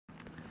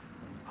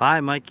Hi,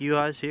 Mike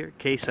Uhas here,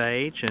 Case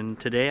IH, and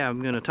today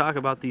I'm going to talk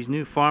about these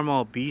new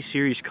Farmall B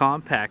series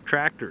compact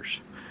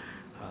tractors.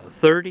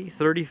 30,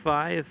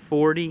 35,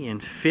 40,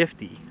 and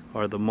 50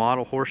 are the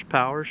model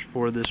horsepowers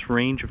for this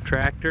range of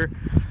tractor.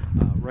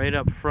 Right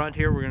up front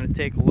here, we're going to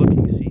take a look.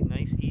 You can see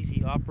nice,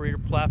 easy operator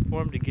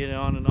platform to get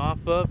on and off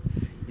of.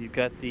 You've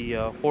got the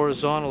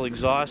horizontal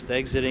exhaust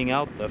exiting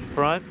out the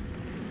front.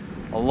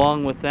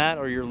 Along with that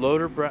are your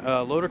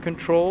loader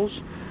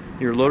controls.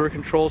 Your loader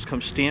controls come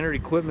standard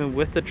equipment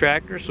with the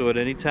tractor, so at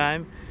any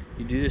time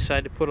you do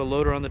decide to put a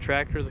loader on the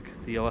tractor,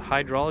 the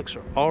hydraulics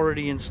are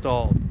already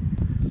installed.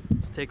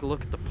 Let's take a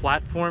look at the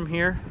platform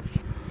here.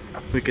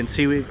 We can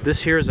see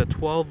this here is a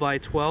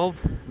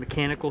 12x12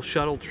 mechanical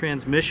shuttle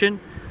transmission.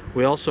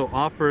 We also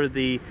offer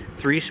the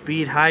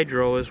 3-speed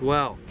hydro as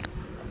well.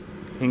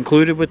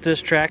 Included with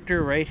this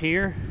tractor right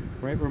here,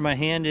 right where my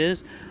hand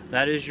is,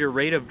 that is your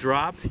rate of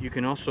drop. You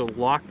can also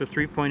lock the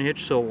 3-point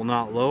hitch so it will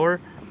not lower.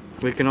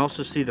 We can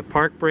also see the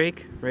park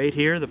brake right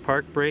here. The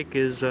park brake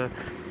is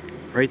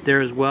right there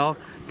as well.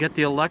 You got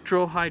the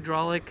electro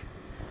hydraulic.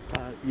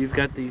 You've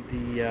got the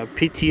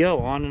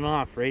PTO on and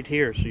off right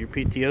here. So your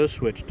PTO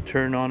switch to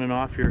turn on and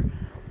off your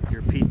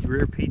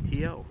rear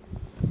PTO.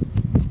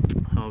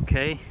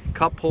 Okay,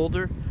 cup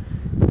holder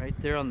right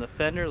there on the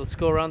fender. Let's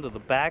go around to the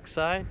back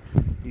side.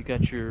 You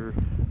got your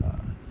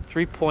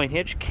 3-point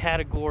hitch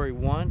category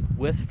 1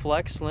 with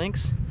flex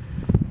links.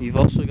 You've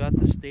also got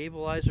the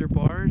stabilizer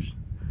bars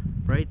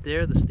right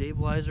there. The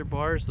stabilizer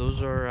bars,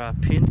 those are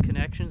pin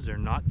connections, they're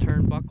not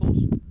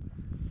turnbuckles.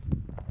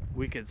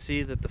 We can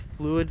see that the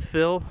fluid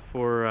fill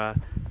for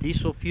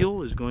diesel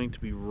fuel is going to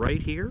be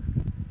right here.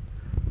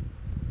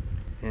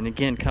 And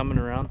again, coming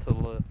around to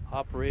the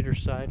operator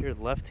side here,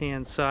 the left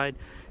hand side,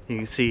 you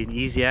can see an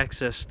easy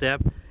access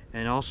step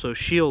and also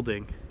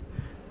shielding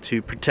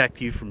to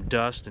protect you from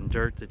dust and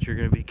dirt that you're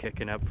going to be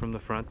kicking up from the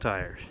front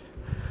tires.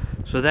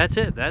 So that's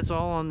it. That's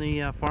all on the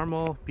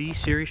Farmall B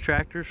series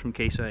tractors from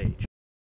Case IH.